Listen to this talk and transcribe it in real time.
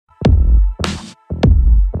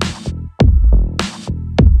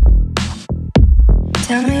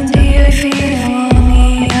Tell me, do you feel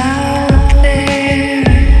me out there?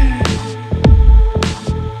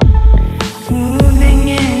 Moving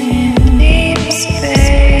in deep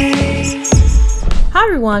space. Hi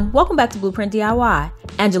everyone, welcome back to Blueprint DIY.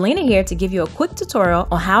 Angelina here to give you a quick tutorial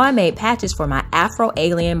on how I made patches for my Afro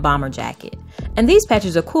alien bomber jacket. And these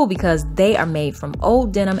patches are cool because they are made from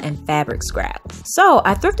old denim and fabric scraps. So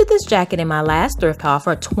I thrifted this jacket in my last thrift haul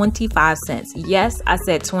for 25 cents. Yes, I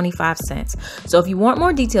said 25 cents. So if you want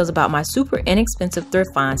more details about my super inexpensive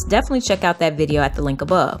thrift finds, definitely check out that video at the link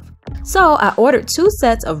above. So I ordered 2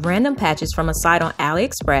 sets of random patches from a site on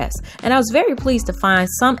AliExpress, and I was very pleased to find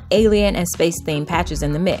some alien and space themed patches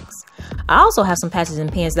in the mix. I also have some patches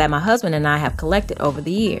and pins that my husband and I have collected over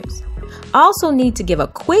the years. I also need to give a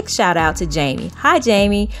quick shout out to Jamie. Hi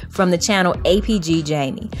Jamie, from the channel APG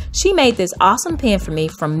Jamie. She made this awesome pin for me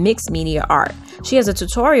from Mixed Media Art. She has a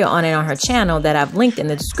tutorial on it on her channel that I've linked in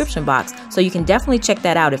the description box, so you can definitely check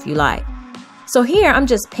that out if you like. So here I'm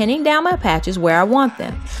just pinning down my patches where I want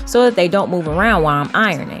them so that they don't move around while I'm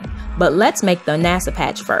ironing. But let's make the NASA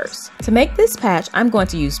patch first. To make this patch, I'm going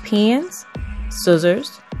to use pins,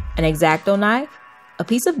 scissors, an X-Acto knife, a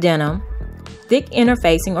piece of denim, thick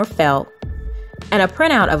interfacing or felt, and a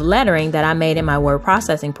printout of lettering that I made in my word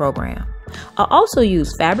processing program. I'll also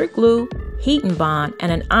use fabric glue, heat and bond,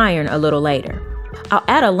 and an iron a little later. I'll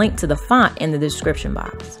add a link to the font in the description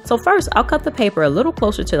box. So first, I'll cut the paper a little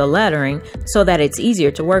closer to the lettering so that it's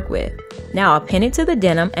easier to work with. Now I'll pin it to the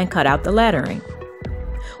denim and cut out the lettering.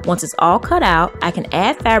 Once it's all cut out, I can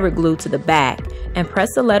add fabric glue to the back and press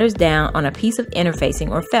the letters down on a piece of interfacing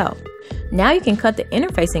or felt. Now you can cut the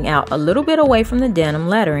interfacing out a little bit away from the denim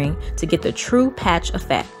lettering to get the true patch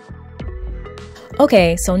effect.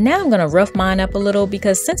 Okay, so now I'm gonna rough mine up a little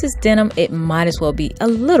because since it's denim, it might as well be a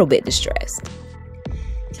little bit distressed.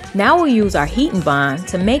 Now we'll use our heat and bond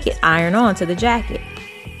to make it iron on to the jacket.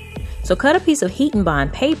 So cut a piece of heat and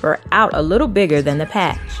bond paper out a little bigger than the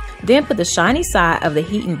patch. Then put the shiny side of the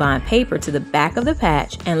heat and bond paper to the back of the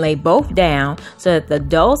patch and lay both down so that the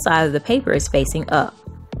dull side of the paper is facing up.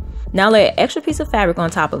 Now lay an extra piece of fabric on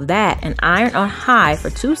top of that and iron on high for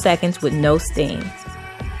 2 seconds with no steam.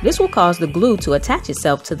 This will cause the glue to attach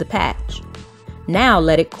itself to the patch. Now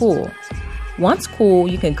let it cool. Once cool,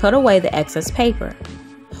 you can cut away the excess paper.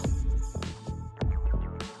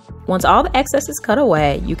 Once all the excess is cut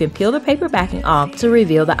away, you can peel the paper backing off to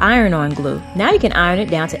reveal the iron-on glue. Now you can iron it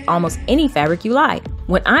down to almost any fabric you like.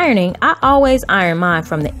 When ironing, I always iron mine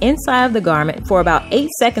from the inside of the garment for about 8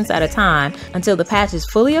 seconds at a time until the patch is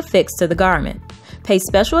fully affixed to the garment. Pay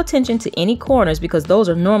special attention to any corners because those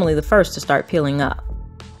are normally the first to start peeling up.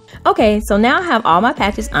 Okay, so now I have all my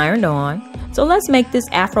patches ironed on, so let's make this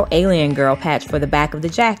Afro alien girl patch for the back of the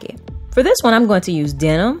jacket. For this one, I'm going to use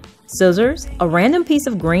denim, scissors, a random piece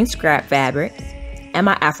of green scrap fabric, and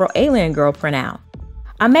my Afro alien girl printout.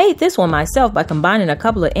 I made this one myself by combining a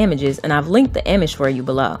couple of images, and I've linked the image for you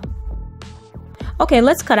below. Okay,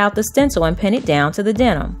 let's cut out the stencil and pin it down to the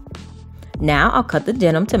denim. Now I'll cut the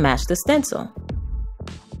denim to match the stencil.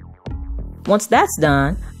 Once that's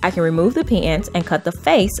done, I can remove the pins and cut the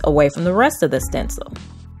face away from the rest of the stencil.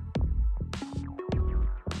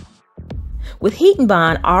 With heat and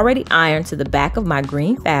bond already ironed to the back of my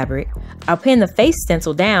green fabric, I'll pin the face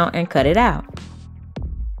stencil down and cut it out.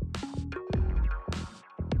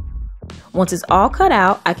 Once it's all cut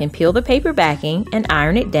out, I can peel the paper backing and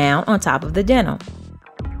iron it down on top of the denim.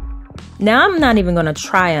 Now I'm not even going to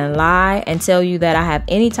try and lie and tell you that I have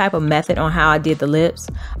any type of method on how I did the lips.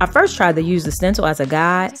 I first tried to use the stencil as a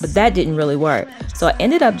guide, but that didn't really work. So I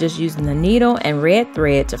ended up just using the needle and red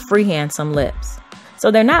thread to freehand some lips. So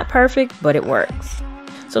they're not perfect, but it works.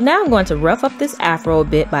 So now I'm going to rough up this afro a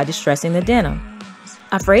bit by distressing the denim.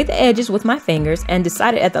 I frayed the edges with my fingers and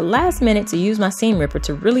decided at the last minute to use my seam ripper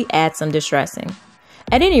to really add some distressing.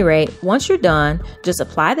 At any rate, once you're done, just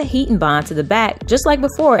apply the heat and bond to the back just like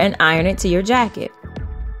before and iron it to your jacket.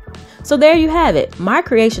 So there you have it, my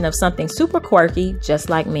creation of something super quirky just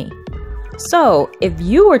like me. So, if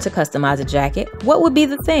you were to customize a jacket, what would be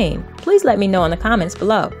the theme? Please let me know in the comments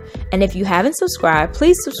below. And if you haven't subscribed,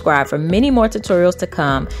 please subscribe for many more tutorials to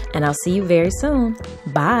come, and I'll see you very soon.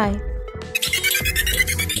 Bye!